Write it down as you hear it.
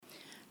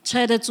亲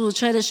爱的主，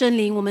亲爱的圣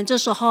灵，我们这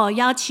时候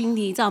邀请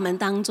你在我们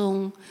当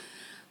中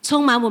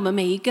充满我们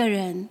每一个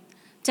人，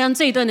将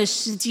这一段的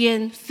时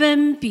间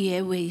分别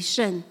为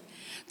圣，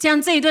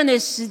将这一段的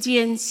时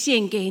间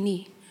献给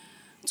你。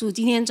主，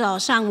今天早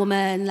上我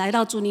们来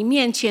到主你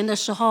面前的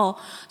时候，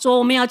主，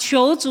我们要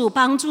求主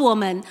帮助我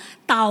们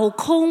倒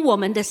空我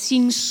们的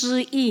心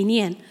思意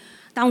念。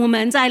当我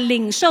们在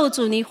领受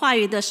主你话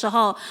语的时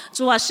候，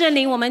主啊，圣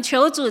灵，我们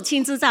求主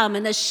亲自在我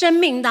们的生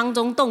命当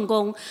中动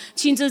工，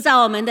亲自在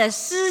我们的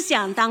思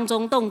想当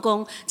中动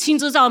工，亲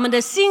自在我们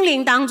的心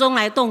灵当中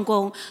来动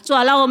工。主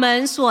啊，让我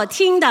们所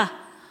听的，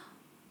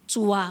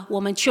主啊，我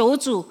们求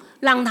主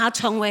让它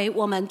成为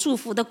我们祝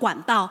福的管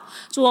道。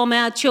主，我们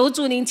要求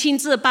主您亲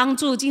自帮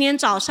助今天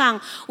早上，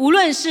无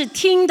论是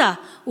听的，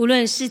无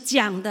论是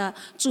讲的，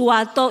主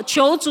啊，都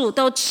求主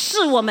都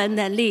赐我们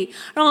能力，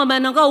让我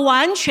们能够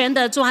完全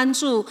的专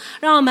注，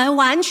让我们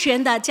完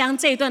全的将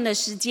这段的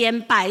时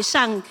间摆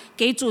上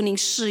给主您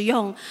使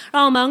用，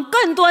让我们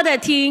更多的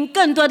听，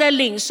更多的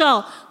领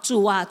受。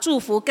主啊，祝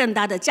福更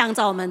大的降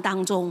在我们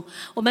当中。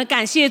我们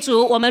感谢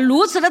主，我们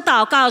如此的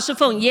祷告是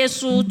奉耶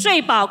稣最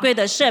宝贵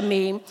的圣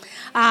名，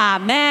阿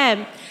们。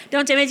弟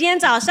兄姐妹，今天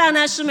早上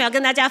呢，师母要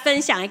跟大家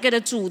分享一个的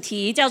主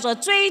题，叫做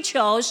追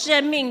求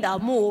生命的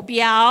目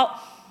标。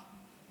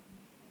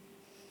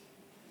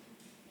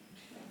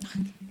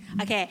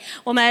OK，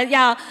 我们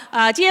要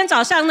今天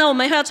早上呢，我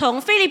们要从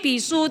腓立比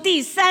书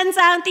第3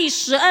章第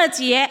12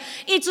节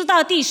一直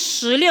到第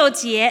16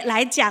节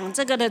来讲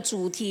这个的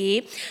主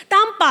题。当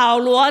保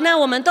罗呢，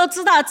我们都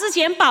知道之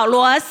前保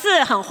罗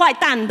是很坏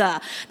蛋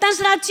的，但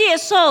是他接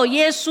受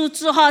耶稣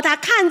之后，他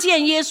看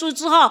见耶稣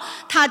之后，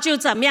他就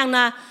怎么样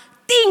呢？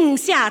定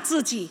下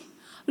自己，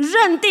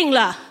认定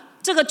了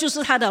这个就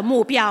是他的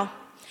目标。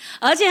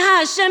而且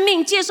他的生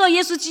命接受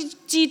耶稣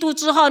基督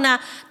之后呢，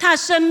他的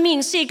生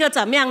命是一个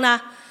怎么样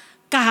呢？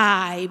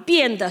改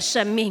变的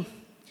生命。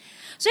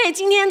所以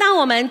今天当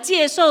我们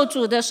接受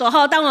主的时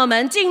候，当我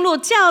们进入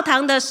教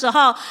堂的时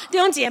候，弟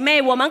兄姐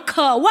妹，我们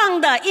渴望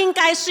的应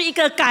该是一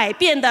个改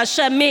变的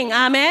生命，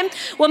阿们。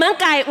我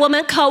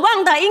们渴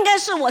望的应该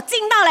是我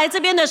进到来这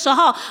边的时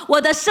候，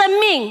我的生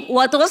命，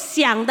我所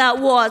想的，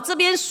我这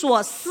边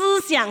所思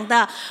想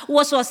的，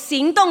我所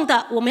行动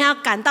的，我们要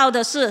感到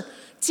的是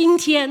今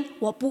天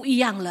我不一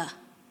样了。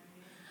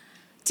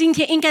今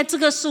天应该这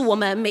个是我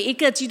们每一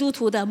个基督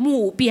徒的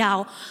目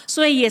标，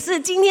所以也是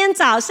今天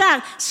早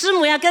上师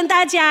母要跟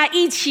大家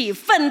一起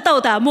奋斗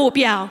的目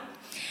标。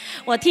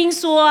我听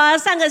说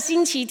上个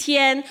星期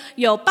天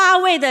有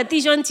8位的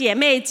弟兄姐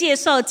妹接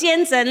受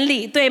监整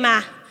礼，对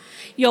吗？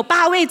有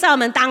8位在我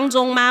们当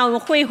中吗？我们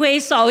挥挥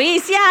手一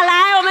下，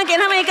来，我们给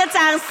他们一个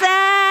掌声。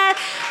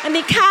你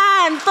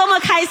看多么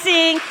开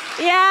心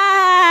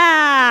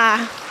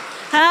呀！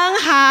很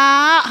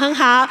好，很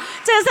好，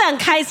这是很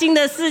开心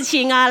的事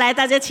情啊！来，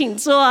大家请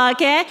坐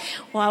 ，OK？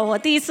 哇，我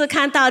第一次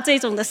看到这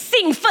种的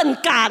兴奋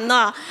感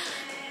呢，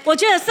我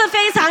觉得是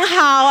非常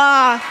好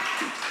啊。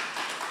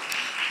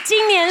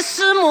今年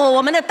师母，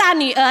我们的大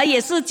女儿也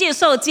是接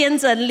受监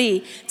整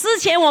礼，之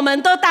前我们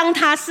都当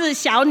她是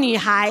小女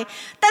孩，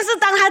但是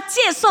当她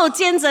接受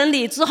监整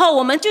礼之后，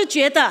我们就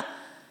觉得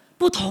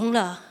不同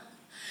了，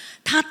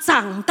她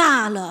长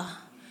大了。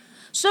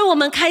所以我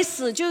们开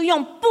始就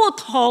用不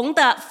同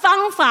的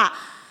方法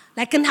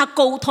来跟她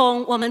沟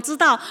通。我们知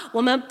道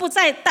我们不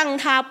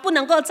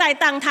能够再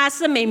当她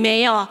是妹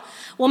妹哦，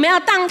我们要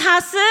当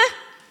她是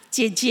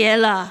姐姐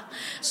了。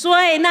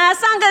所以呢，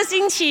上个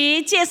星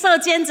期接受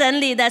监整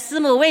礼的师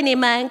母为你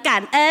们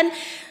感恩，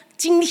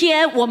今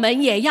天我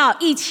们也要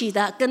一起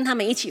的跟他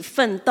们一起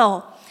奋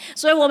斗。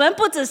所以我们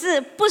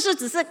不是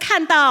只是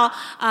看到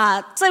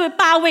这位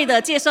8位的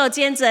接受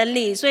监整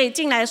礼，所以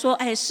进来说，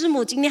哎，师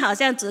母今天好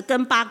像只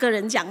跟8个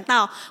人讲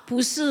道，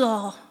不是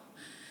哦。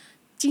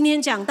今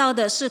天讲到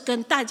的是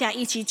跟大家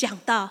一起讲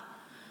道，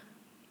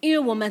因为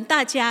我们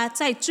大家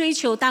在追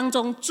求当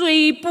中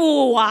追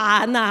不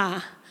完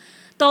啊，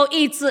都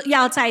一直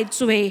要在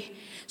追。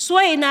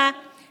所以呢，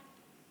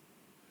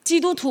基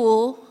督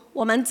徒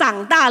我们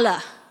长大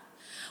了，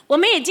我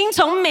们已经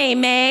从妹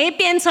妹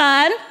变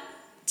成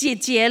姐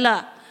姐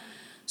了，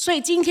所以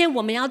今天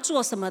我们要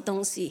做什么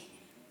东西？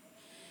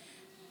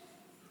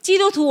基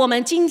督徒，我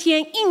们今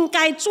天应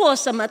该做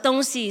什么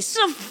东西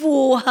是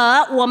符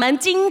合我们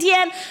今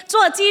天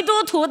做基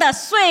督徒的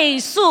岁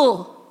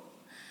数？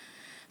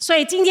所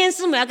以今天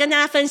师母要跟大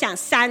家分享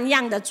3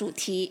样的主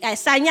题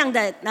，3样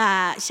的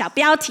小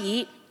标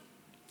题。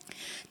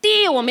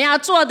第一，我们要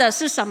做的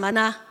是什么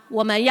呢？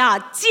我们要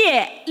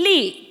借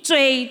力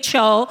追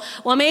求。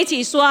我们一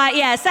起说，1、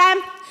2、3。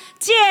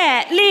借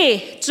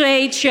力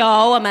追求，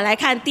我们来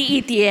看第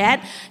1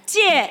点，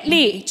借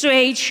力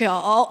追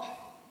求。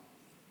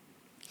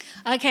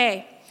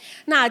OK，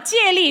 那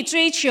借力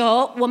追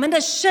求，我们的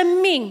生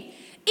命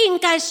应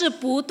该是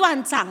不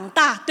断长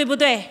大，对不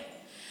对？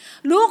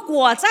如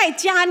果在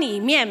家里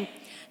面，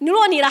如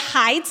果你的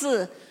孩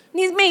子，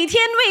你每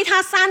天喂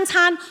他3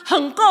餐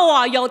很够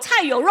啊，有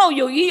菜有肉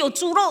有鱼有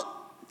猪肉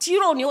鸡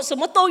肉牛什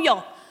么都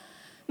有，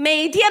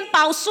每天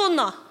饱顺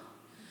了，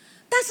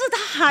但是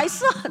他还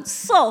是很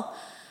瘦，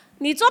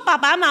你做爸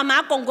爸妈妈、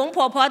公公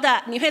婆婆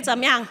的，你会怎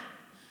么样？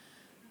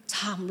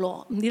慘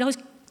咯，唔知道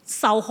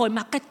少開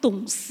乜嘅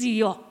東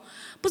西哦，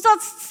不知道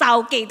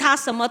少給他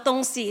什麼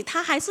東西，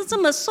他還是這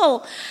麼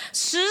瘦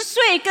，10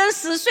歲跟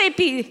10歲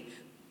比，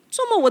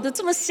怎麼我的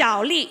這麼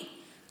小粒？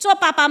做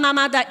爸爸媽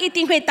媽的一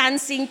定會擔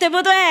心，對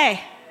不對？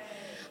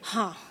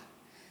好，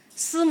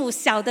師母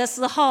小的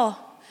時候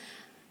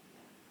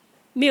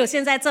沒有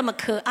現在這麼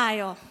可愛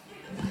哦，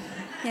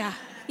呀，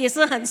也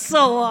是很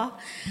瘦哦。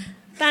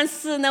但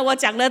是呢，我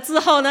講了之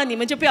後呢，你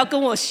們就不要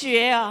跟我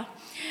學哦。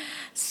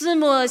師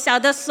母小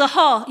的時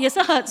候也是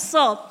很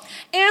瘦，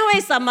因為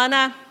什麼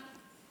呢？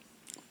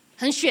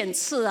很選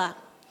刺啊，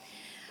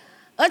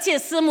而且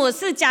師母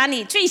是家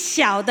裡最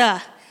小的，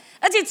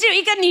而且只有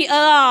一個女兒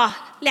哦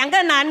，2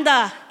個男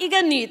的，一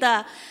個女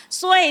的，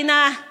所以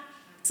呢，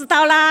知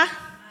道啦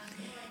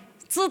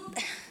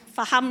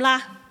，faham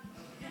啦，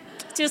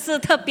就是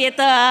特別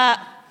的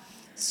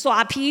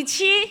耍脾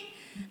氣，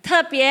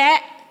特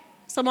別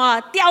什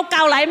麼吊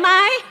高來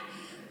賣，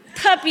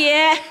特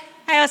別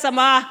還有什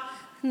麼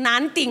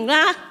難頂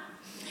啦，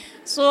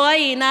所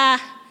以呢，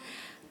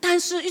但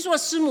是一說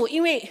師母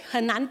因為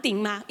很難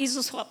頂嘛，一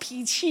直說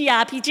脾氣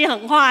啊，脾氣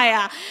很壞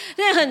啊，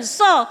因為很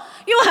瘦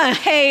又很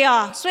黑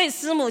哦，所以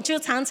師母就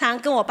常常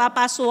跟我爸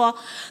爸說，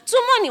周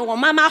末我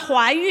媽媽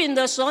懷孕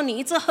的時候你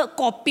一直喝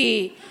果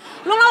啤，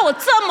弄到我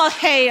這麼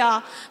黑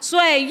哦，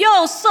所以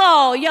又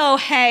瘦又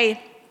黑，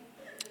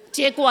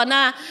結果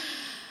呢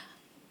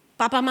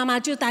爸爸媽媽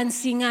就擔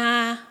心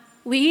啊，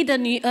唯一的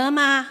女兒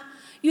嘛，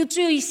又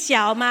最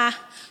小嘛，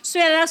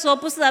雖然那時候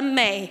不是很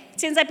美，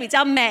現在比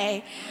較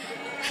美，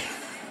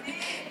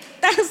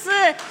但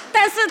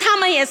是他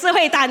們也是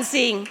會擔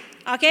心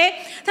 ，OK？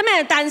 他們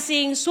也擔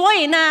心，所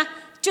以呢，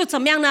就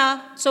怎麼樣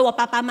呢？所以我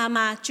爸爸媽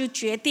媽就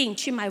決定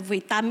去買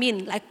維他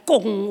命來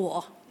供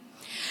我。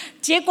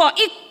結果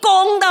一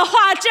供的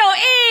話，就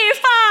一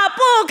發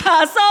不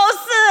可收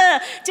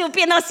拾，就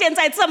變到現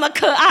在這麼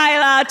可愛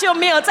了，就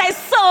沒有再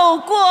瘦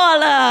過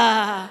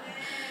了。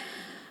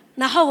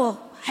然後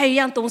還有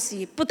一樣東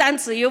西，不單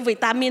只有維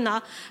他命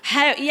哦，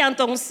還有一樣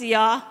東西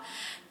哦。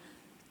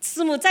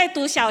師母在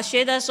讀小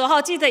學的時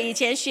候，記得以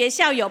前學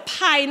校有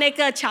派那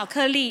個巧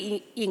克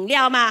力飲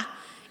料嗎？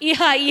一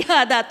盒一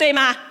盒的，對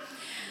嗎？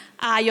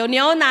啊，有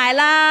牛奶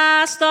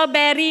啦、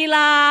strawberry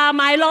啦、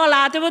Milo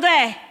啦，對不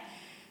對？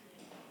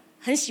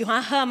很喜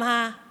歡喝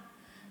嗎？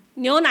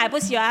牛奶不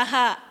喜歡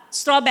喝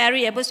 ，strawberry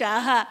也不喜歡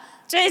喝，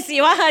最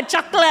喜歡喝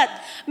chocolate。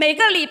每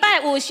個禮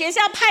拜5學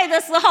校派的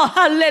時候，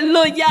哈利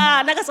路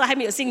亞，那個時候還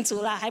沒有信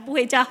主啦，還不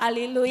會叫哈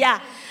利路亞。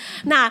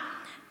那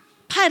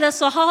派的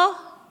時候，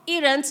一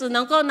人只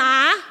能夠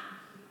拿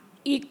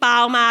1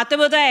包嘛，對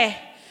不對？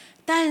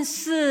但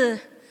是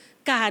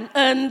感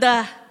恩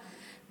的，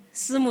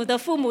師母的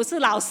父母是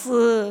老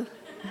師，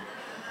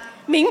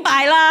明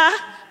白了，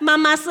媽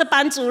媽是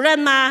班主任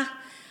嗎？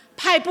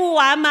派不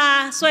完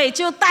嘛，所以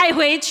就帶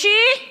回去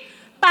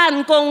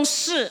辦公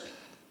室。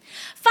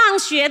放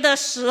學的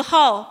時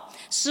候，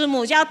師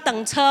母就要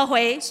等車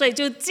回，所以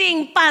就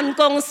進辦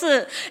公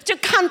室，就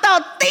看到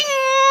叮，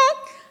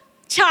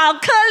巧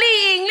克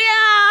力飲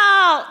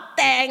料，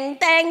叮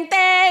叮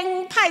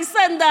叮，派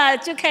剩的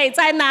就可以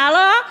再拿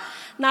了。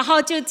然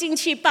後就進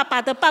去爸爸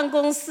的辦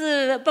公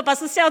室，爸爸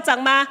是校長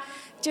嗎？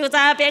就在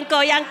那邊狗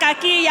樣嘎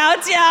叽搖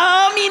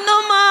腳，米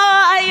諾麼，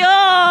哎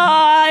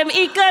呦，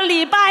一個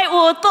禮拜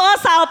5多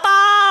少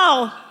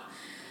包？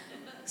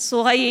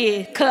所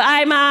以可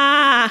愛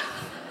嗎？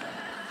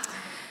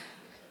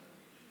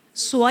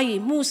所以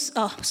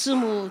師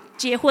母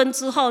結婚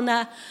之後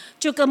呢，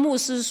就跟牧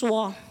師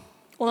說，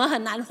我們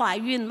很難懷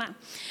孕嘛，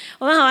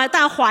我們好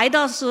到懷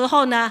的時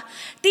候呢，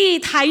第一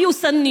胎又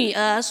生女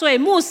兒，所以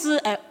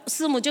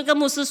師母就跟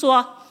牧師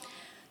說，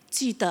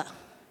記得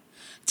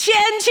千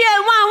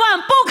萬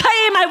不可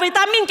以買維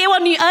他命給我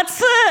女兒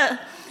吃，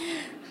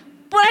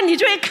不然你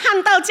就會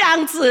看到這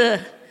樣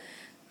子。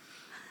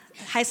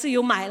還是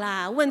有買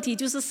啦，問題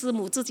就是師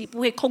母自己不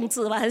會控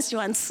制吧，很喜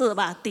歡吃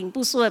吧，頂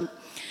不順。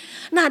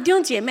那弟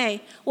兄姐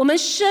妹，我們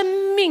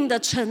生命的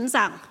成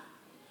長，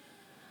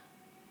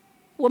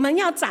我們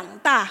要長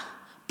大，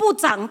不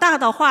長大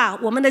的話，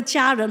我們的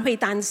家人會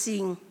擔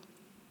心。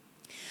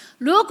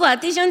如果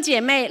弟兄姐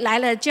妹來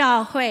了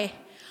教會，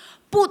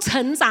不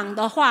成長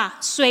的話，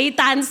誰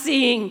擔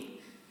心？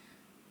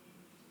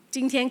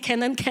今天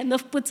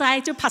Kenneth不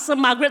在，就Pastor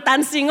Margaret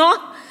擔心哦。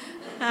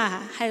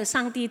啊，還有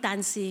上帝擔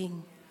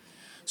心。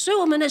所以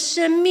我們的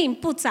生命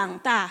不長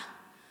大，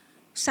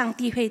上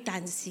帝會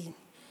擔心。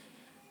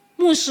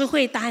牧師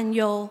會擔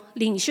憂，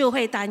領袖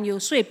會擔憂，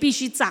所以必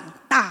須長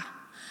大。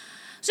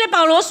所以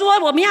保羅說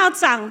我們要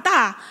長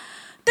大，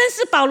但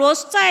是保羅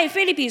在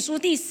腓立比書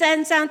第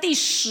3章第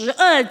12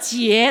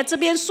節這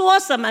邊說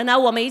什麼呢？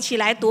我們一起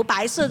來讀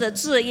白色的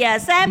字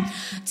，3，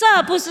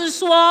這不是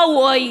說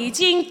我已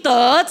經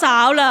得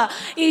着了，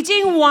已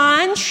經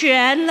完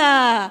全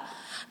了。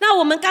那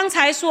我們剛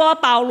才說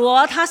保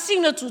羅他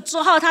信了主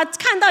之後，他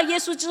看到耶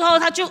穌之後，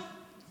他就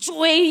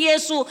追耶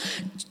穌，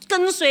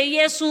跟隨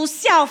耶穌，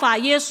效法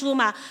耶穌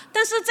嘛。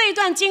但是這一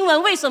段經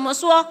文為什麼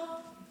說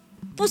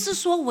不是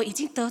說我已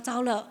經得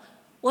着了，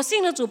我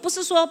信了主，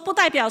不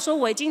代表说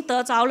我已经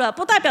得着了，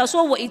不代表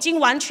说我已经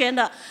完全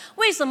了。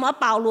为什么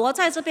保罗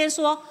在这边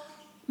说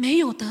没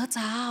有得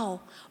着，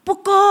不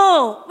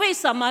够？为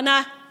什么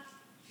呢？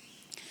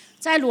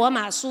在罗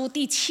马书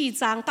第7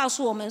章告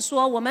诉我们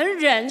说，我们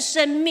人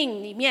生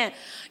命里面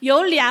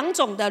有2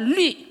种的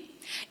律，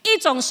一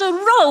种是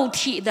肉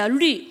体的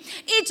律，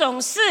一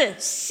种是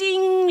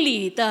心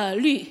理的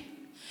律。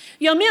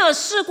有没有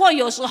试过，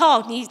有时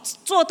候你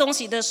做东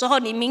西的时候，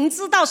你明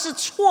知道是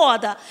错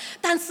的，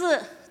但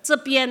是这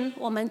边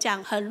我们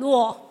讲很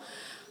弱，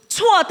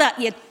错的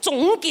也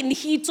总给你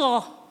去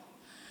做。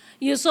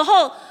有时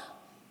候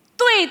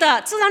对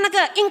的，知道那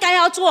个应该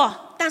要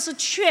做，但是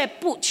却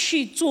不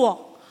去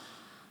做。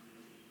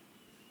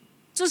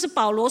这是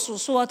保罗所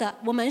说的，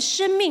我们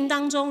生命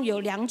当中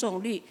有2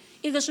种律，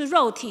一个是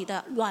肉体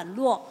的软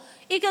弱，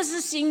一个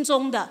是心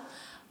中的。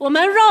我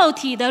们肉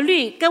体的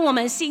律跟我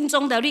们心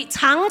中的律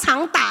常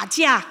常打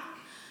架，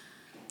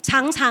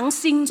常常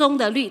心中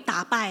的律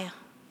打败。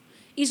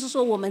意思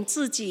说我们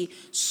自己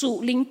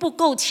属灵不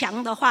够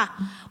强的话，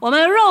我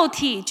们肉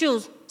体就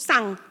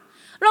上，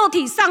肉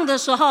体上的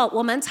时候，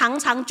我们常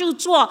常就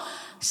做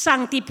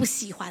上帝不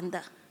喜欢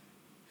的，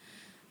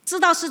知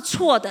道是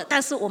错的，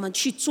但是我们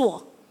去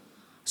做，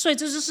所以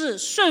这就是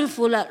顺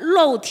服了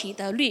肉体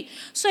的律。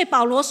所以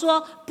保罗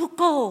说不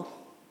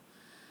够，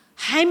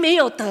还没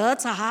有得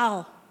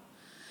着，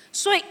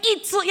所以一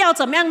直要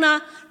怎么样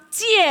呢？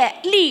竭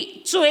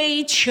力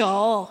追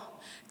求，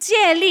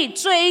竭力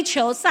追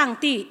求上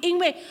帝，因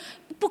为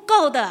不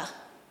够的。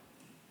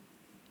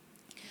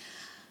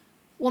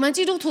我们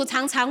基督徒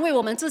常常为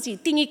我们自己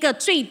定一个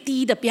最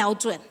低的标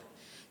准，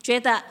觉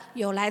得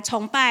有来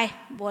崇拜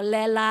我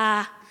来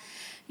啦，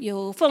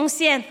有奉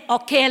献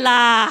OK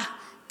啦，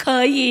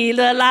可以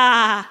了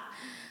啦，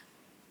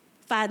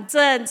反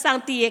正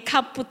上帝也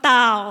看不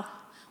到。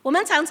我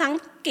们常常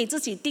给自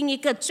己定一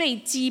个最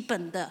基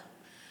本的。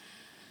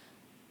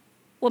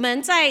我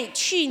们在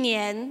去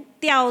年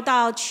调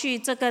到去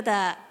这个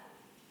的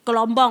哥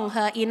伦布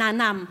和伊南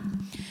南，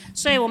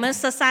所以我们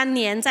13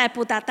年在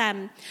布达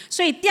丹。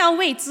所以调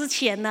位之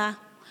前呢，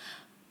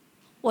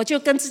我就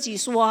跟自己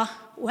说，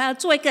我要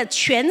做一个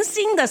全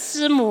新的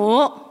师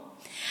母，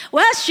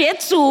我要学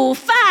煮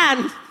饭。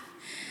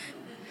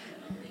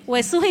我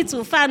也是会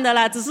煮饭的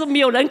啦，只是没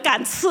有人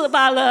敢吃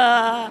罢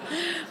了。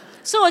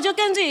所以我就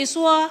跟自己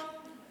说，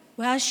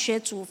我要学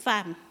煮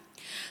饭。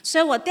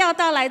所以我调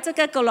到来这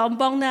个哥伦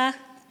布呢，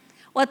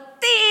我第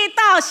一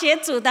道学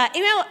煮的，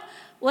因为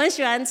我很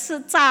喜欢吃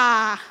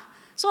炸，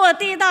所以我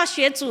第一道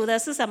学煮的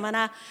是什么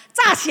呢？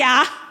炸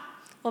虾。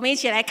我们一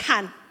起来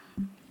看，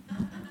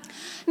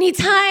你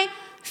猜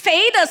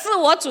肥的是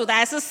我煮的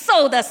还是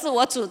瘦的是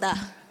我煮的？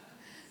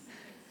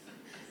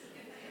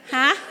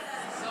啊？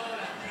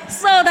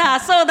瘦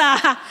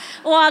的。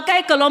哇，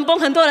在哥伦布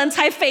很多人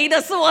猜肥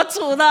的是我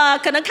煮的，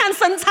可能看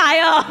身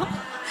材哦。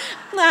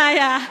哎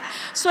呀，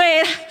所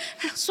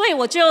以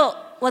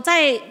我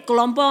在哥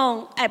伦布，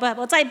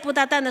我在布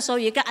达丹的时候，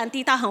有一个安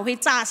迪他很会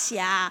炸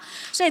虾，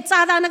所以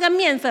炸到那个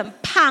面粉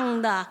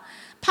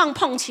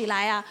胖起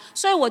来啊，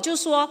所以我就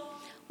说，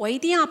我一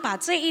定要把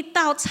这一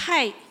道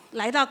菜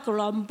来到哥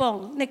伦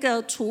布，那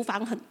个厨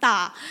房很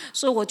大，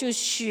所以我就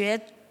学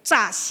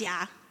炸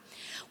虾。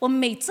我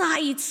每炸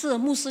一次，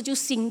牧师就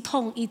心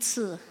痛一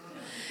次，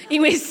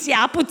因为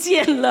虾不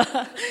见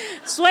了，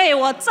所以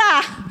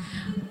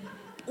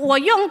我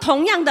用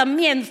同样的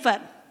面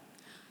粉，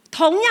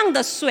同样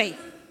的水，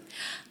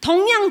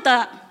同样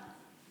的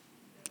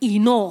以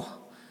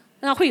诺，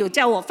那会有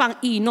叫我放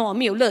以诺，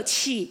没有热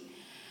气。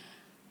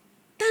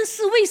但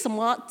是为什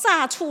么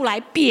炸出来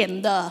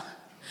扁的，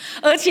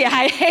而且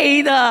还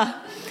黑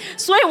的？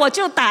所以我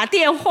就打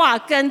电话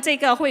跟这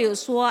个会友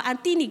说，安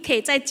迪，你可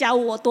以再教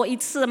我多一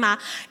次吗？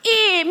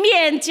一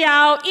面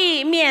教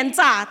一面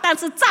炸，但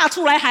是炸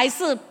出来还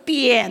是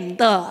扁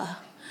的。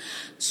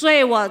所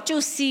以我就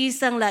牺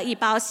牲了一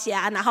包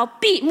虾，然后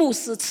逼牧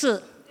师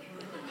吃。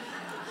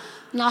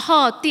然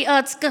后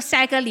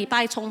下一个礼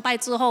拜崇拜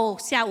之后，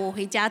下午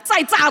回家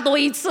再炸多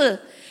一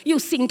次，又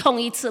心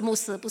痛一次。牧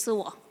师不是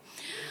我，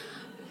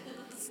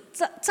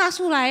炸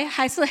出来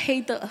还是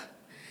黑的，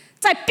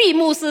再逼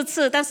牧师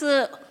吃，但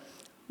是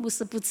牧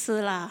师不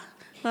吃了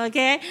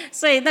 ，OK，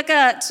 所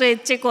以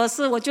结果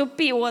是我就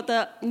逼我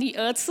的女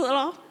儿吃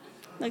咯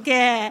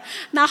 ，OK，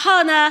 然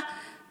后呢，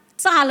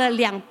炸了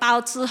2包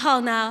之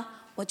后呢，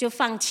我就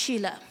放弃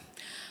了，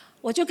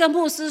我就跟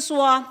牧师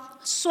说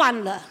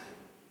算了，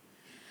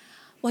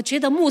我觉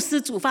得牧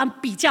师煮饭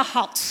比较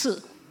好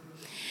吃，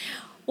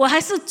我还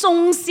是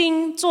忠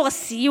心做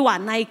洗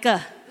碗那一个。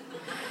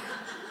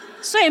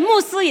所以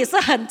牧师也是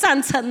很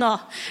赞成哦，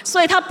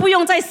所以他不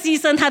用再牺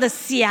牲他的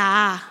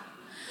虾。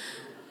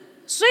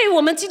所以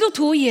我们基督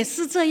徒也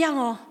是这样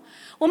哦，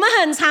我们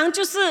很常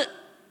就是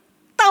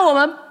到我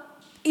们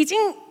已经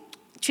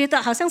觉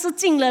得好像是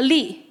尽了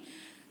力，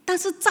但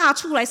是炸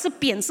出来是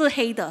扁是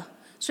黑的，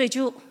所以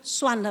就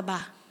算了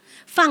吧，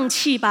放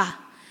弃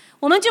吧，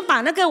我们就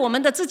把我们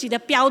的自己的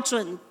标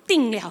准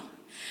定了。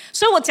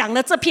所以我讲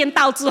了这篇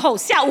道之后，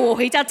下午我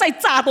回家再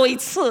炸多一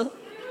次。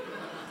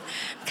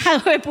看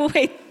会不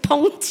会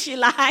蓬起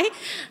来。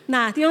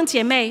那弟兄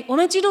姐妹，我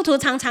们基督徒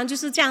常常就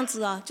是这样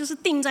子哦，就是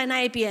定在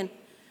那一边，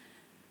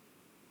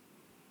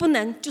不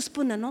能就是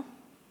不能哦。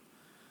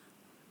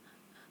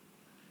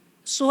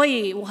所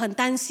以我很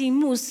担心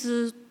牧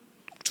师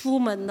出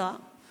门了，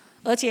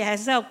而且还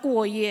是要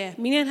过夜。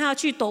明天他要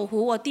去斗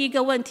湖，我第一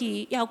个问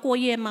题要过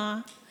夜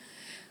吗？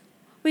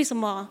为什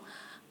么？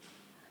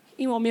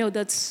因为我没有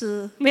得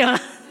吃，没有了。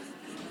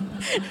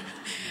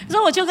所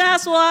以我就跟他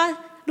说，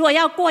如果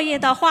要过夜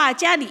的话，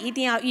家里一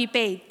定要预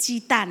备鸡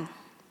蛋，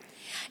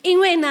因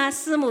为呢，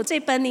师母最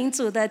本领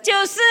煮的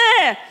就是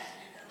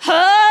荷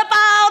包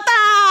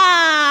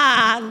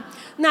蛋。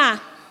那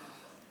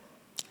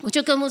我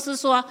就跟牧师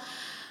说，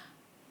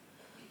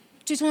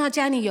最重要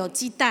家里有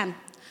鸡蛋，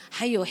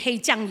还有黑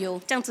酱油，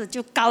这样子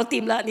就搞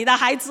定了，你的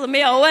孩子没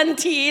有问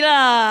题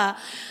了。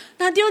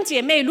那弟兄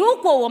姐妹，如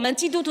果我们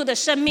基督徒的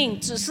生命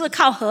只是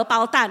靠荷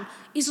包蛋，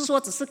意思说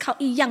只是靠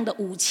一样的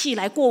武器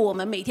来过我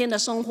们每天的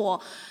生活，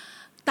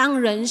当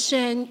人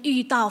生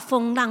遇到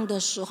风浪的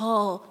时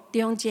候，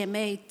弟兄姐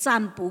妹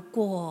战不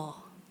过，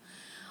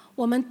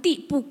我们敌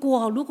不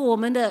过。如果我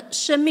们的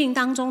生命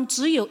当中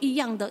只有一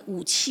样的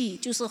武器，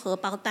就是荷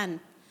包蛋，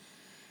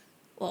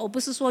我不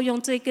是说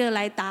用这个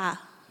来打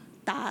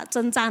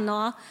征战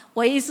哦，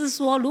我意思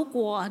说，如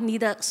果你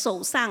的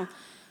手上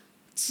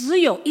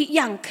只有一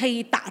样可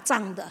以打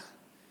仗的，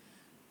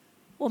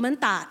我们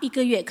打1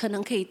个月可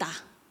能可以打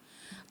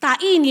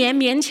1年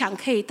勉强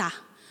可以打，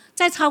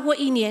再超过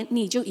1年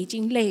你就已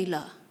经累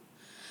了。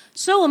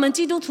所以我们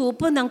基督徒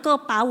不能够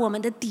把我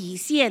们的底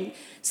线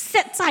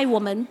set 在我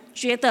们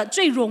觉得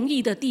最容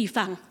易的地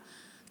方。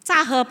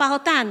炸荷包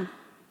蛋，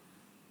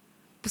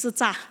不是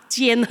炸，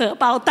煎荷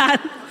包蛋，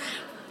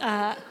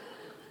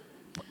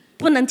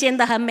不能煎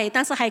得很美，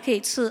但是还可以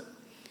吃，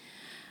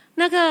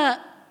那个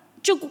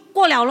就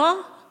过了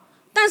咯。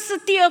但是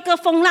第二个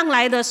风浪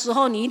来的时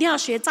候，你一定要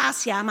学炸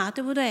虾嘛，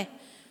对不对？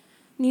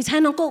你才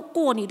能够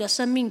过你的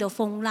生命的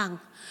风浪。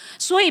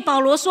所以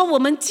保罗说，我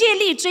们竭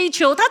力追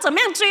求，他怎么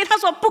样追？他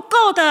说不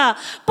够的，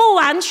不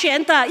完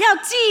全的，要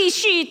继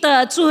续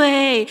的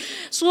追。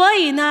所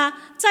以呢，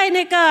在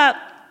那个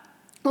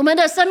我们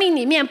的生命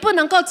里面，不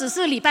能够只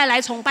是礼拜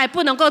来崇拜，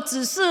不能够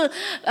只是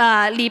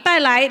礼拜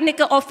来那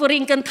个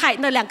offering 跟 tithe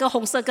那2个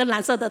红色跟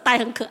蓝色的带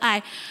很可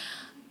爱，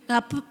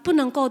不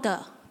能够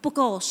的，不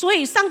够。所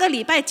以上个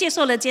礼拜接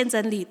受了监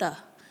整理的，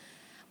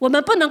我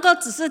们不能够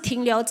只是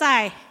停留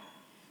在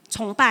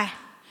崇拜，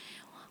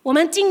我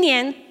们今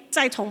年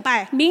在崇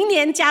拜，明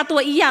年加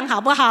多一样好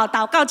不好？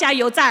祷告加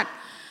油站，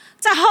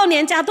在后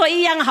年加多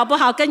一样好不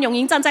好？跟永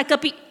营站在隔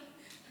壁，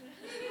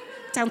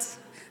这样子。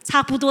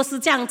差不多是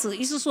这样子，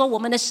意思说我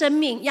们的生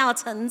命要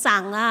成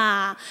长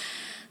啊。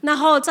然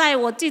后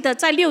我记得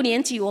在6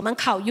年级我们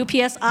考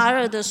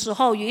UPS-R2 的时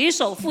候，有一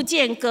首复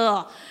健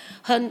歌，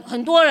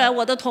很多人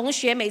我的同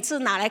学每次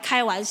拿来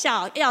开玩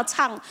笑，要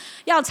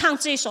唱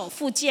这首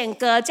复健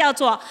歌，叫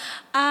做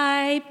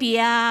爱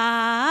别。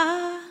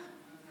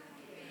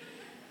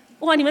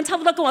哇，你们差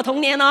不多跟我同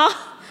年哦。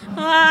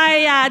哎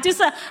呀，就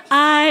是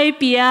爱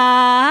别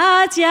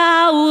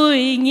加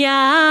为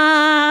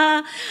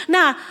呀。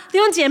那弟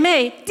兄姐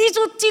妹，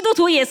基督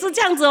徒也是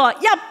这样子哦，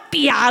要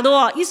别的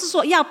哦，意思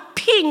说要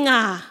拼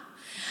啊，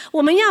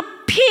我们要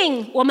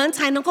拼，我们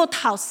才能够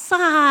讨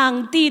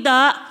上帝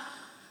的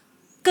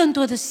更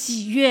多的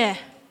喜悦。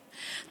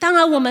当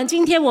然，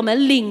今天我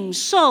们领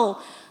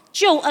受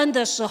救恩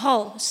的时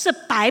候是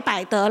白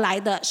白得来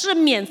的，是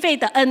免费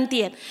的恩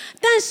典。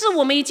但是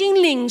我们已经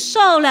领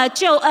受了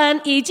救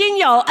恩，已经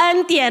有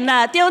恩典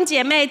了，弟兄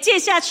姐妹，接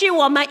下去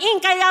我们应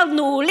该要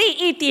努力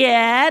一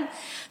点，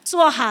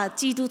做好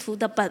基督徒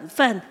的本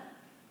分，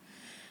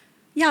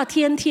要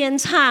天天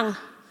唱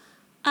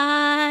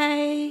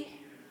爱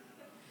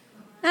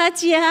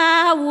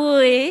家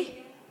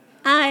为。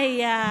哎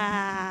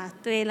呀，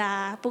对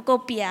啦，不够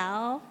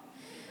表，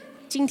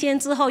今天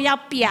之后要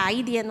表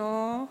一点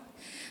哦。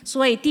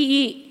所以第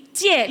一，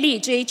竭力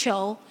追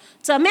求，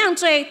怎么样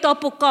追都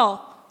不够，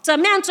怎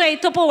么样追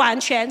都不完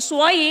全，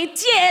所以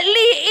竭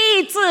力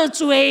一直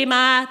追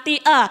嘛。第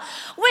二，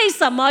为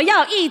什么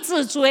要一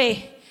直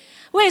追？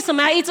为什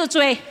么要一直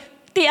追？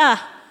第二，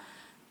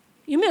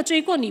有没有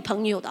追过女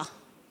朋友的？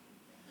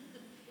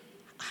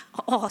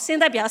现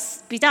在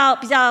比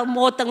较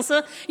摩登，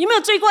是有没有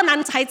追过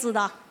男孩子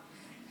的？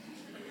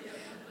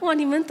哇，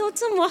你们都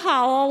这么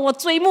好哦，我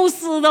追牧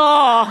师的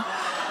哦。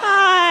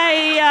哎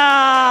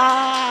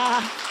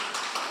呀，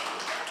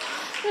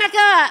那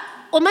个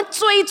我们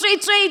追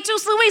就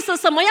是为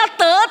什么要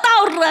得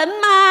到人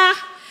嘛？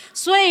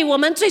所以我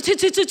们追，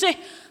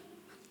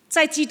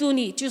在基督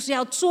里就是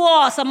要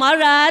做什么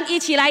人？一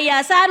起来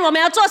1、2、3，我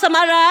们要做什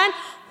么人？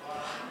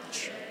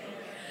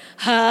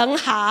很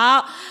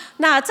好。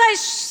那在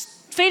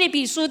腓立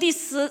比书第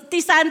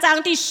3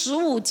章第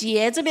15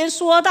节，这边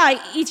说到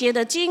一节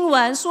的经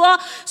文说，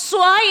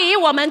所以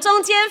我们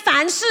中间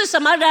凡是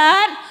什么人？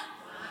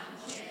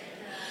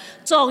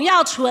总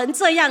要存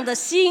这样的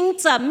心。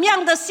怎么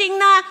样的心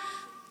呢？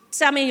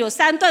下面有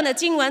3段的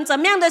经文，怎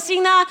么样的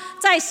心呢？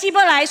在希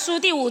伯来书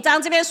第5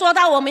章这边说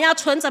到，我们要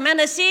存怎么样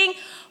的心？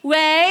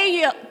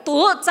唯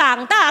独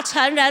长大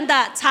成人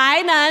的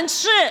才能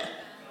吃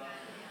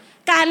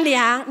干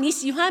粮。你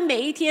喜欢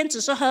每一天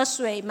只是喝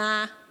水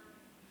吗？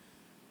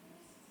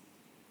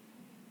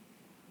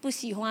不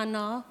喜欢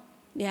哦。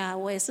呀，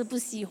我也是不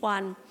喜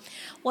欢。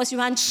我喜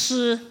欢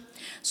吃，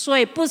所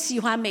以不喜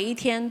欢每一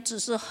天只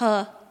是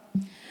喝。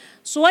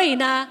所以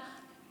呢，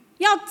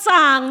要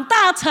长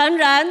大成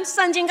人，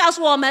圣经告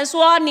诉我们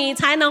说，你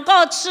才能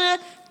够吃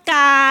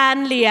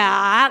干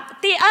粮。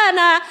第二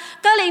呢，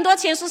哥林多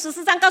前书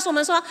14章告诉我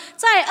们说，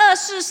在恶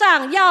事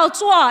上要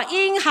做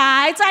婴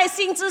孩，在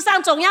信之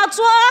上总要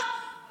做。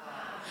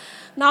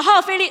然后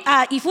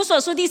以弗所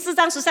书第4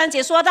章13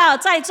节说到，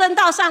在真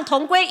道上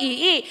同归于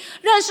一，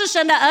认识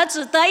神的儿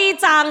子得以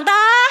长大。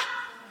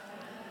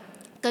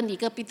跟你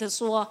隔壁的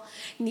说，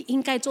你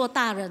应该做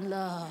大人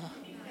了，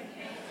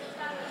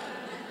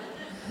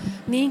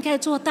你应该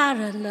做大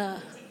人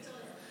了，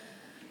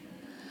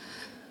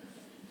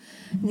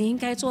你应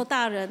该做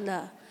大人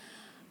了。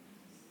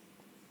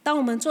当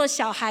我们做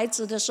小孩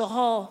子的时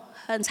候，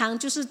很常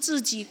就是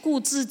自己顾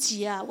自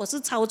己啊。我是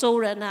潮州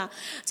人啊，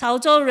潮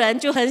州人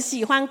就很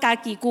喜欢家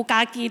己顾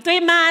家己，对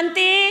吗，安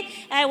迪？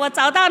哎，我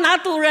找到哪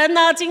组人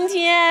了？今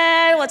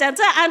天我讲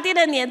这安迪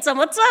的脸怎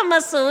么这么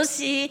熟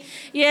悉？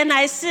原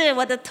来是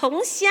我的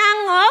同乡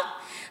哦。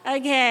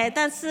OK，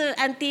 但是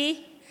安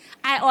迪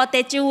爱我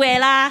得就位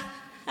啦。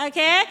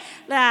OK，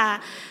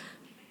 那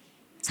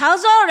潮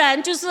州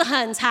人就是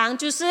很常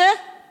就是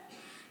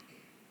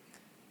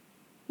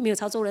没有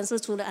潮州人是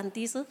除了安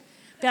迪是。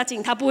不要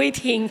紧，他不会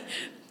听。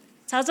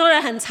潮州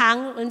人很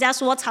常，人家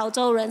说潮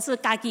州人是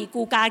家己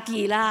顾家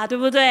己啦，对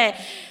不对？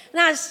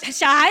那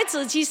小孩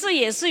子其实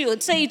也是有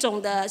这一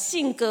种的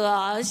性格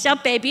啊。小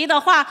baby 的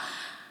话，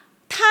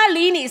他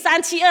离你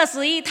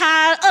3721，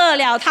他饿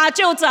了他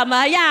就怎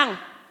么样？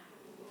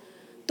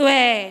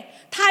对，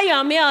他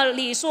有没有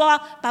理说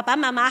爸爸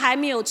妈妈还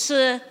没有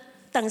吃，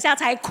等下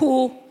才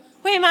哭，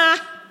会吗？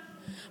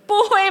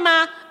不会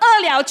吗？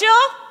饿了就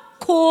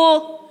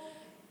哭。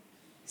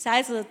小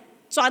孩子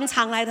专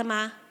长来的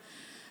吗？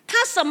他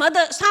什么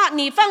的，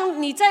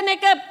你在那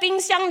个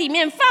冰箱里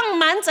面放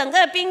满整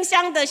个冰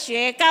箱的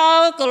雪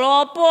糕、胡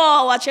萝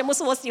卜，哇，全部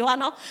是我喜欢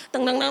哦，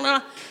等等等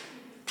等，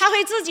他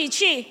会自己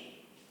去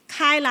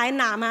开来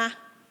拿吗？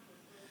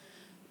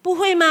不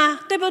会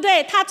吗？对不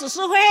对？他只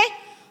是会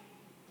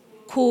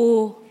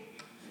哭，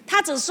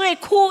他只是会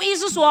哭，意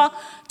思说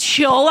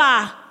求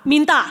啊，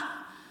明的，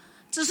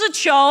只是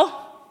求。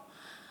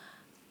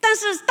但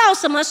是到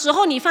什么时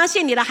候你发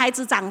现你的孩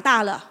子长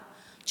大了？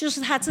就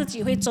是他自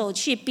己会走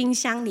去冰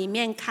箱里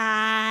面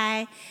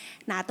开，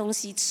拿东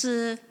西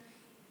吃。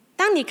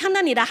当你看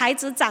到你的孩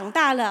子长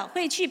大了，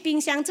会去冰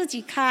箱自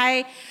己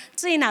开，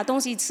自己拿东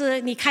西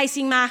吃，你开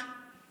心吗？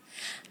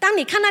当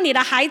你看到你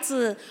的孩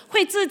子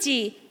会自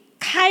己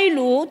开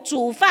炉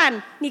煮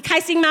饭，你开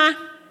心吗？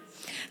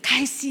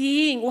开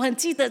心。我很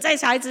记得在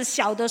小孩子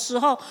小的时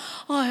候，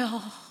哎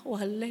呦，我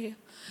很累，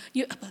不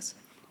是，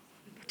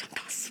讲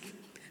大声。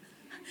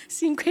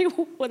幸亏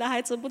我的孩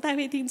子不太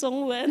会听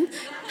中文，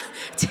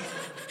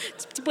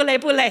不累。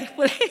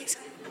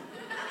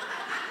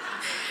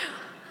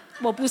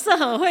我不是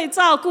很会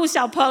照顾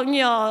小朋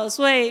友，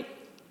所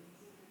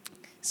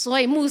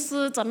以牧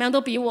师怎么样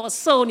都比我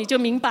瘦，你就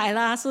明白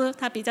了，是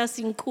他比较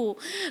辛苦。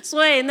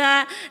所以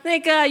呢，那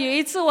个有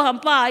一次我很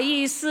不好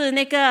意思，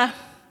那个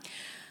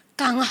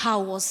刚好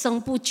我生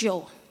不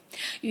久。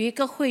有一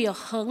个会友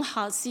很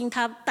好心，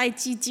他带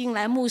基金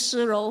来牧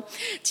师楼，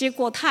结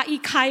果他一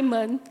开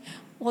门，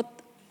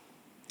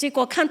结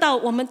果看到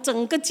我们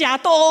整个家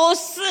都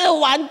是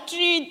玩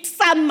具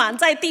散满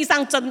在地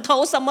上，枕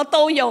头什么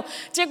都有。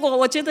结果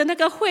我觉得那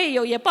个会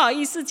友也不好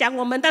意思讲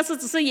我们，但是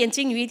只是眼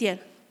睛有一点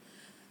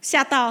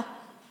吓到。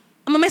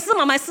没事，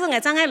我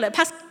真係嚟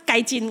拍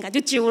改進，我就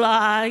救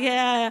了。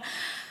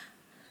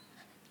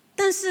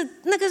但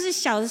是那个是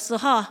小的时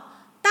候。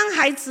当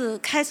孩子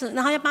开始，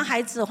然后要帮孩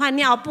子换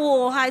尿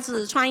布，孩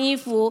子穿衣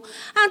服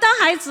啊。当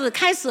孩子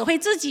开始会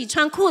自己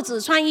穿裤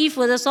子、穿衣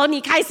服的时候，你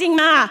开心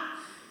吗？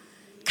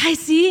开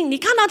心。你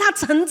看到他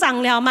成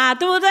长了吗？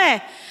对不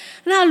对？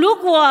那如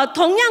果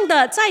同样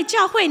的在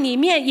教会里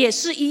面也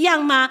是一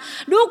样吗？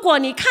如果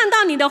你看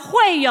到你的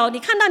会友，你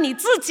看到你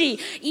自己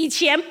以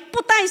前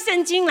不带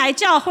圣经来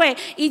教会，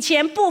以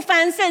前不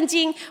翻圣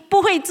经，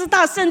不会知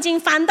道圣经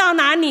翻到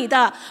哪里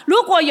的，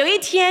如果有一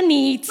天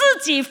你自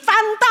己翻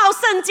到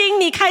圣经，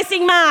你开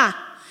心吗？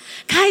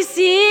开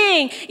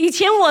心。以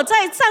前我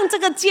在上这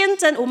个监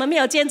诊，我们没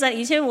有监诊，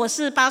以前我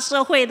是巴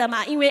社会的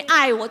嘛，因为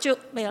爱我就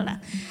没有了，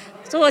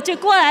所以我就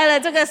过来了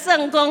这个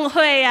圣公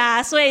会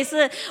啊。所以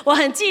是我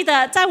很记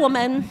得，在我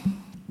们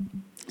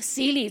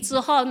洗礼之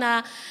后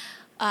呢，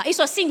一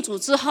说信主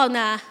之后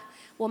呢，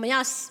我们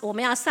要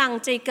上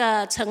这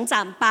个成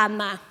长班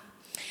嘛。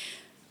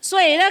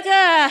所以那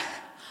个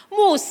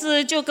牧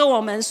师就跟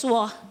我们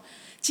说，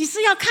其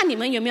实要看你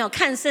们有没有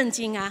看圣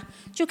经啊，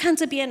就看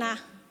这边啊，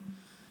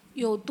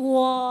有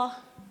多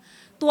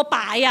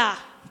白呀。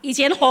以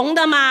前红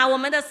的嘛，我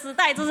们的时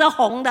代就是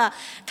红的，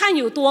看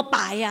有多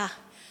白呀。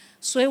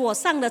所以我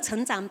上了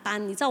成长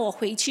班，你知道我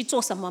回去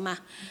做什么吗？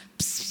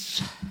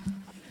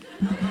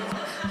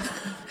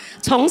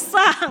从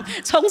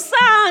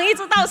上一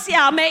直到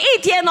下，每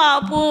一天哦，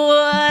不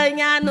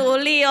呀努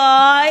力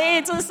哦，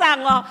一直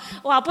上哦，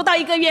哇，不到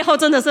1个月后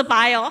真的是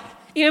白哦，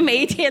因为每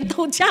一天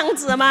都这样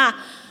子嘛。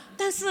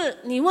但是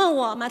你问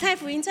我马太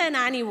福音在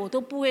哪里，我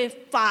都不会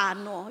翻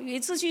哦。有一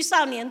次去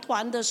少年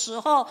团的时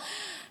候，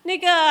那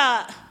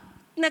个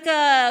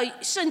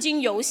圣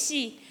经游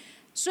戏，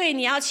所以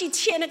你要去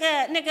切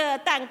那个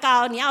蛋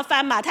糕，你要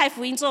翻马太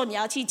福音之后你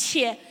要去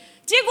切，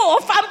结果我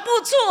翻不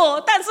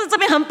出，但是这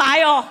边很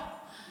白哦。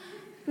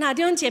那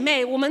弟兄姐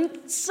妹，我们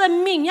生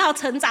命要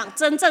成长，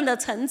真正的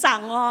成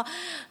长哦。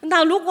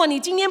那如果你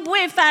今天不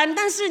会翻，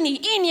但是你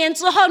1年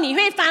之后你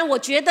会翻，我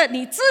觉得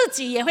你自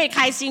己也会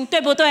开心，对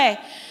不对？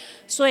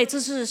所以这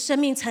是生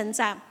命成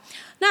长。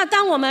那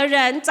当我们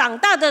人长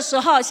大的时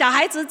候，小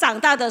孩子长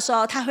大的时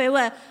候，他会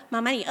问妈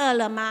妈你饿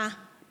了吗？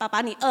爸爸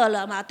你饿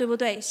了吗？对不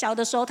对？小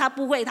的时候他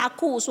不会，他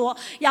哭说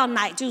要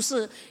奶就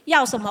是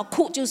要什么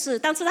哭就是，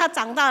但是他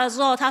长大了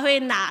之后，他会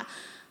拿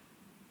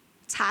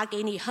茶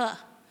给你喝。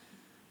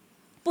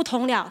不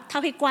同了，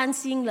他会关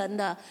心人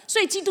的，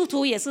所以基督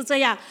徒也是这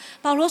样。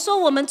保罗说，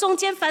我们中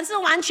间凡是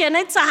完全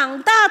的长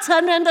大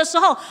成人的时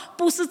候，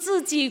不是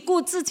自己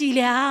顾自己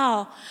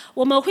了，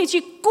我们会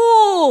去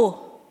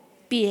顾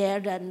别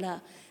人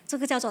了，这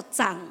个叫做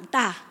长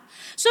大。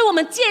所以我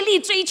们竭力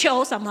追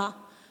求什么？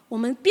我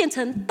们变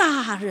成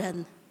大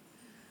人，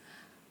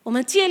我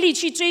们竭力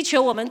去追求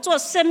我们做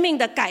生命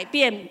的改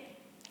变。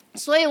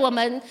所以我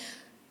们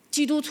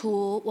基督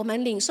徒，我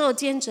们领受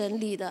见证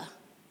礼的，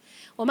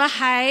我们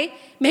还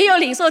没有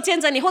领受见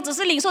证礼，或者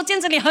是领受见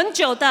证礼很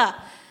久的，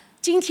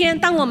今天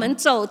当我们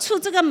走出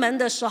这个门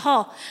的时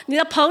候，你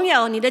的朋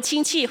友你的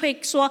亲戚会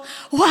说，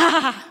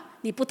哇，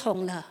你不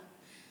同了，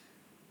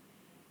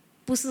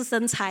不是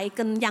身材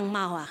跟样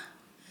貌啊，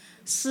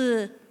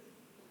是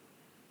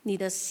你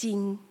的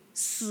心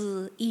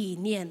思意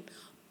念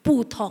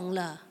不同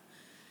了，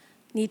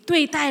你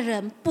对待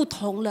人不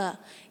同了，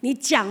你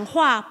讲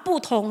话不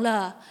同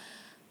了，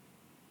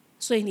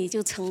所以你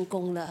就成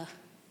功了，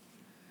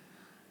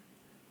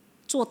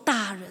做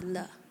大人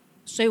了。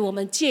所以我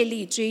们竭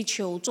力追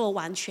求做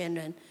完全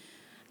人。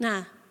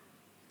那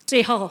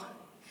最后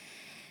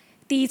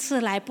第一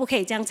次来不可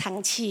以这样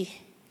长气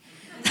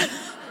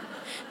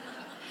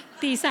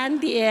第3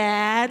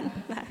点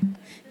来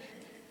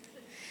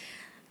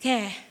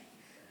OK，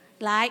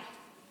 来，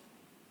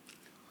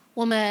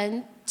我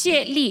们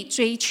竭力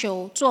追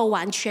求做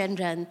完全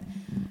人，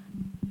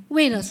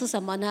为了是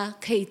什么呢？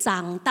可以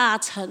长大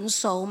成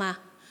熟嘛。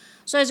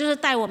所以就是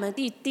带我们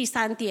第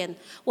3点，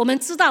我们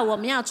知道我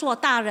们要做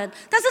大人，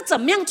但是怎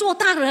么样做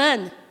大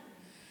人？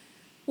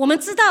我们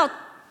知道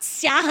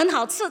虾很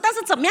好吃，但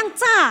是怎么样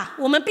炸，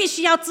我们必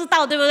须要知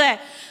道，对不对？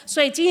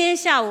所以今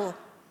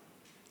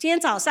天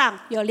早上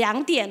有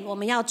2点我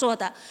们要做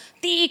的。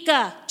第一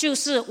个就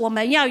是我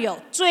们要有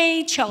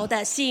追求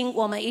的心，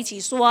我们一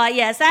起说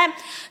1、2、3，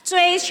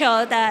追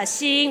求的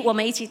心，我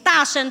们一起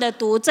大声的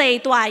读这一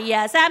段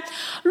1、2、3。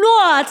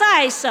若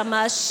在什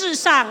么事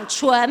上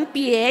存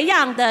别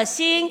样的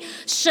心，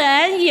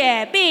神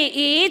也必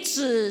以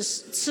此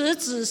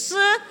指示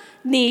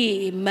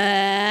你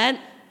们。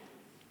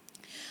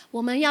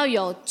我们要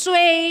有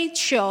追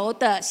求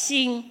的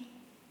心。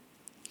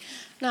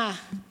那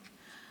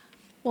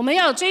我们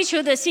要有追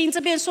求的心，这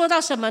边说到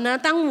什么呢？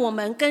当我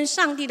们跟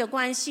上帝的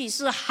关系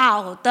是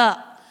好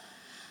的，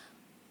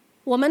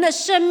我们的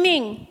生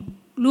命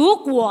如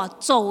果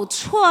走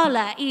错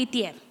了一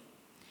点，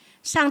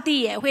上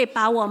帝也会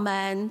把我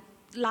们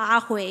拉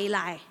回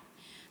来。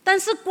但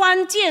是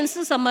关键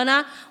是什么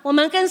呢？我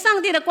们跟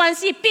上帝的关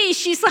系必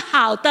须是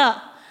好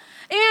的，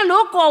因为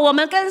如果我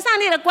们跟上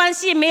帝的关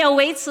系没有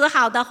维持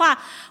好的话，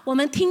我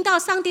们听到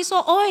上帝说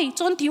喂，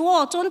尊提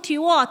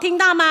我，听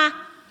到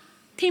吗？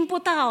听不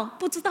到，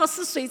不知道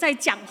是谁在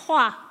讲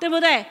话，对不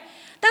对？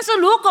但是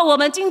如果我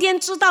们今天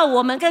知道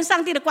我们跟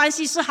上帝的关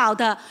系是好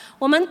的，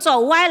我们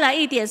走歪了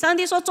一点，上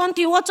帝说尊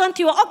提我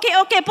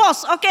OK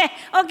boss OK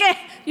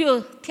又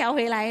调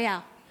回来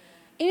了，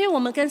因为我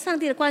们跟上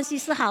帝的关系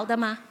是好的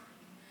嘛，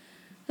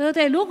对不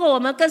对？如果我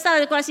们跟上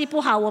帝的关系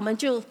不好，我们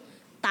就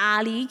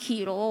打离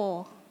奇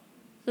咯，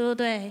对不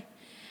对？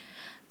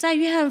在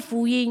约翰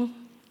福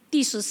音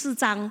第14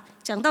章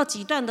讲到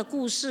几段的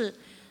故事，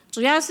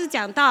主要是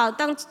讲到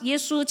当耶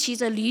稣骑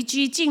着驴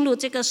驹进入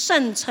这个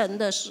圣城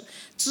的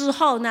之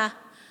后呢，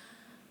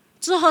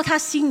他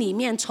心里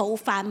面愁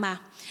烦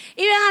嘛，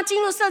因为他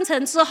进入圣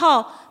城之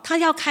后，他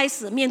要开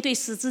始面对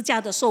十字架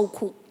的受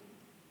苦，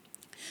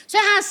所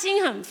以他的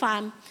心很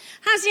烦。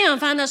他心很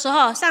烦的时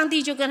候，上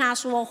帝就跟他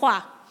说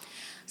话。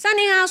上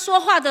帝跟他说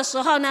话的时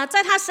候呢，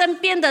在他身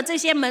边的这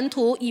些门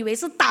徒以为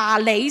是打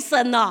雷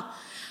声哦，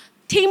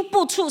听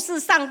不出是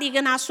上帝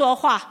跟他说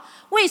话。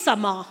为什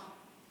么？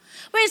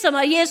为什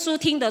么耶稣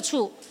听得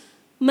出，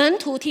门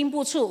徒听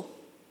不出？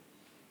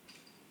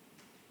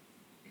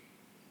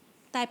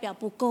代表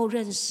不够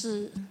认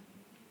识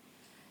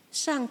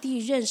上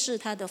帝，认识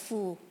他的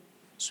父，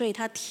所以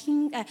他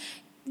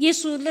耶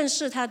稣认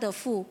识他的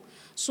父，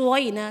所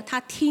以呢，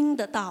他听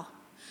得到，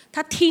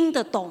他听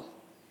得懂。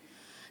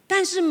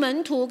但是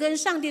门徒跟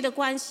上帝的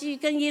关系，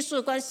跟耶稣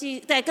的关系，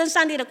对，跟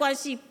上帝的关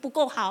系不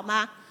够好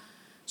吗？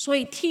所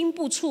以听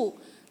不出。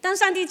当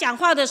上帝讲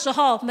话的时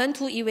候，门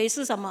徒以为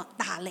是什么？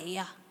打雷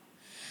啊！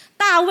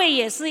大卫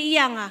也是一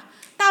样啊。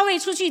大卫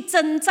出去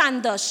征战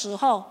的时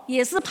候，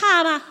也是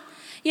怕吗？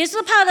也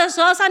是怕的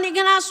时候，上帝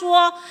跟他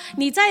说：“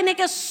你在那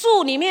个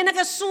树里面，那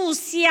个树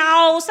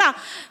梢上，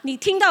你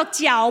听到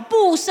脚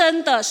步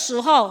声的时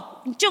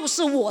候，就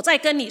是我在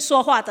跟你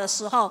说话的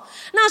时候。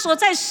那时候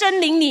在森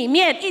林里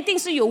面，一定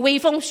是有微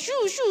风咻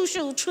咻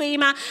咻吹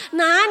吗？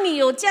哪里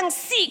有这样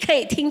细可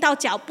以听到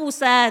脚步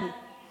声？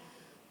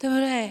对不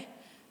对？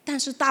但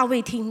是大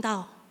卫听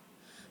到，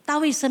大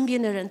卫身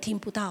边的人听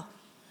不到。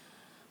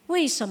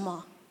为什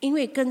么？因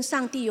为跟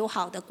上帝有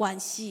好的关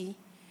系。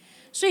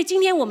所以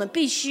今天我们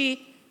必须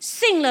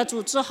信了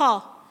主之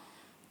后，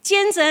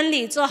坚整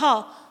理之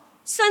后，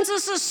甚至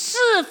是侍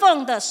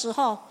奉的时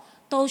候，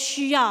都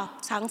需要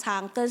常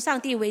常跟上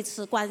帝维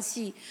持关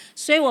系。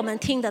所以我们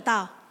听得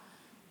到，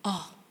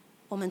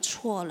我们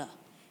错了，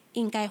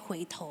应该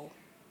回头。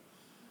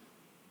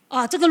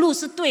这个路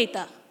是对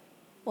的，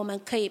我们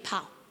可以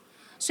跑。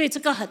所以这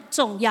个很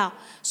重要。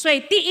所以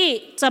第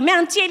一，怎么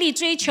样建立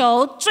追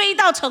求，追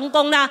到成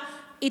功呢？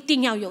一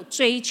定要有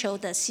追求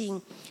的心。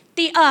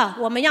第二，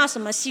我们要什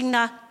么心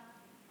呢？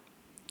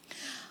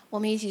我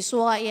们一起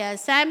说，1、2、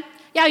3，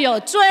要有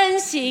遵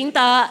行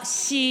的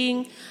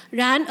心。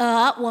然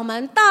而，我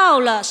们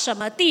到了什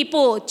么地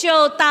步，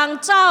就当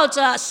照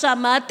着什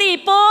么地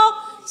步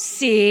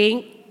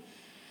行。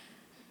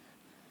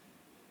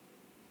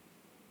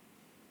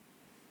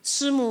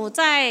师母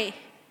在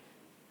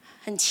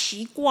很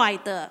奇怪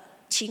的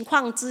情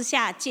况之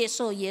下接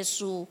受耶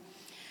稣。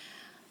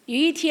有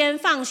一天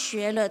放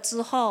学了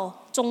之后，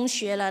中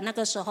学了那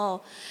个时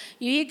候，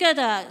有一个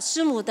的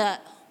师母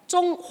的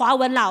华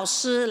文老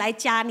师来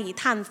家里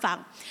探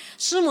访。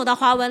师母的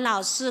华文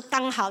老师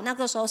刚好那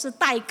个时候是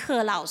代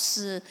课老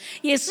师，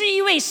也是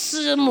一位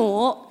师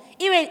母，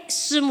因为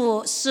师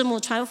母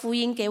传福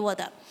音给我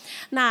的。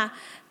那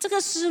这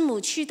个师母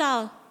去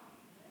到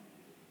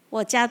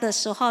我家的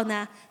时候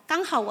呢，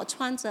刚好我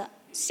穿着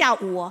下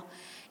午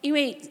因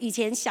为以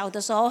前小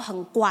的时候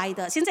很乖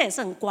的，现在也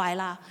是很乖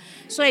啦，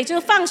所以就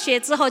放学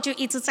之后就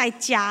一直在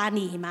家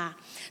里嘛，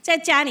在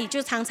家里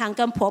就常常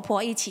跟婆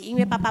婆一起，因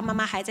为爸爸妈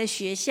妈还在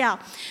学校，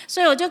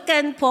所以我就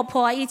跟婆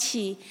婆一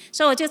起，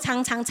所以我就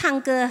常常唱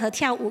歌和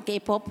跳舞给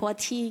婆婆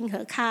听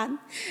和看。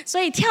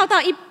所以跳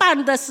到一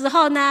半的时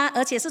候呢，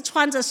而且是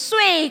穿着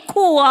睡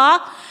裤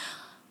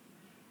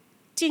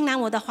竟然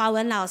我的华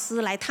文老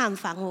师来探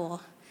访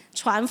我，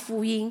传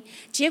福音。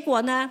结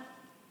果呢，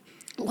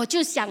我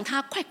就想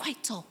他快快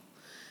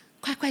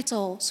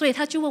走，所以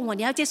他就问我，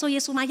你要接受耶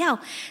稣吗？要，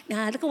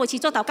跟我一起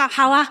做祷告。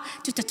好啊，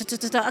就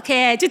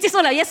OK， 就接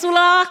受了耶稣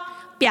咯。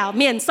表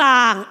面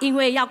上因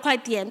为要快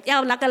点，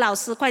要那个老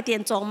师快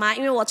点走嘛，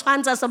因为我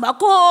穿着什么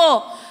裤？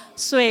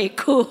睡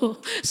裤。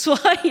所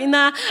以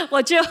呢，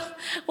我就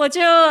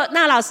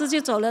那老师就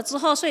走了之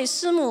后，所以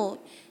师母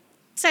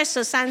在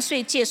13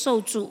岁接受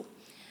主。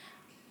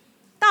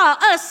到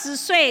20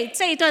岁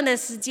这一段的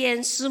时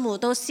间，师母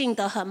都信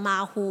得很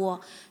马虎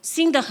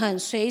信得很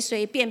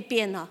随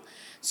便了。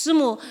师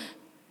母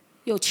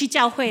有去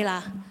教会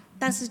啦，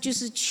但是就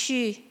是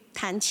去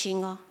弹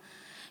琴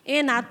因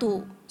为拿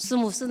督，师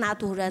母是拿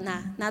督人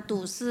拿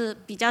督是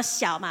比较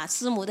小嘛，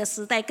师母的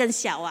时代更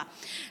小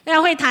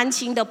那会弹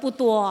琴的不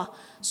多，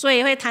所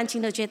以会弹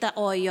琴的觉得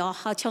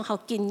好像好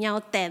紧要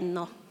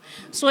点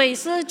所以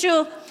是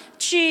就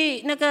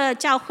去那个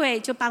教会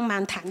就帮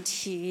忙弹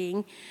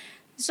琴。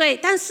所以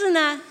但是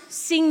呢，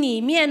心里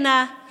面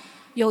呢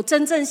有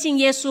真正信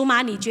耶稣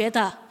吗？你觉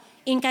得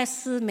应该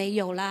是没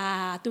有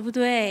啦，对不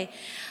对？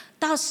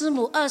到师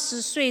母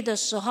20岁的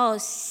时候，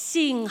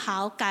幸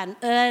好感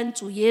恩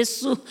主耶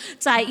稣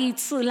再一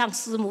次让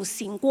师母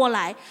醒过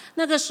来，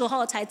那个时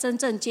候才真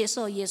正接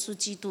受耶稣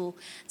基督，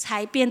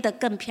才变得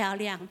更漂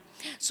亮。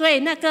所以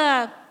那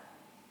个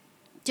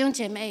弟兄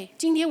姐妹，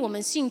今天我们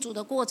信主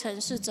的过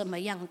程是怎么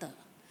样的？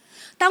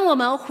当我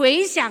们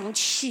回想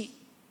起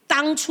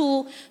当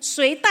初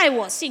谁带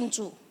我信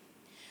主，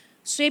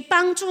谁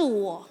帮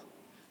助我，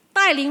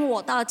带领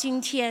我到今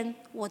天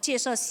我接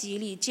受洗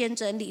礼坚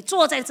整理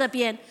坐在这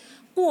边，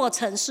过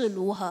程是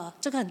如何？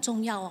这个很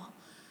重要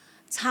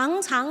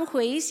常常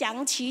回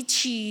想起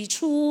起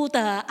初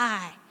的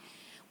爱，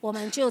我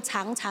们就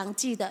常常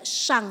记得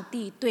上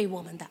帝对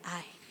我们的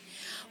爱。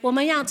我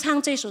们要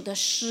唱这首的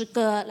诗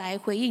歌来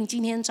回应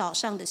今天早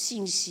上的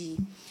信息。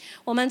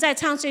我们在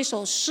唱这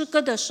首诗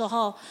歌的时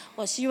候，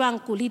我希望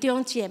鼓励弟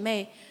兄姐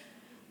妹，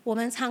我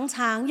们常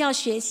常要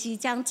学习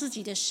将自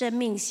己的生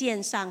命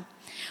献上，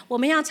我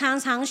们要常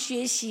常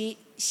学习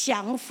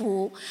降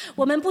服。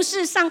我们不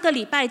是上个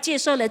礼拜接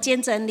受了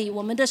坚整理，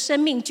我们的生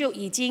命就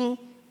已经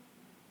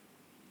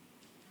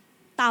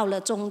到了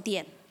终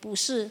点，不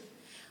是，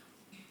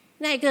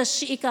那个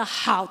是一个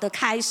好的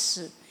开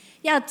始，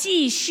要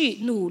继续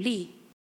努力。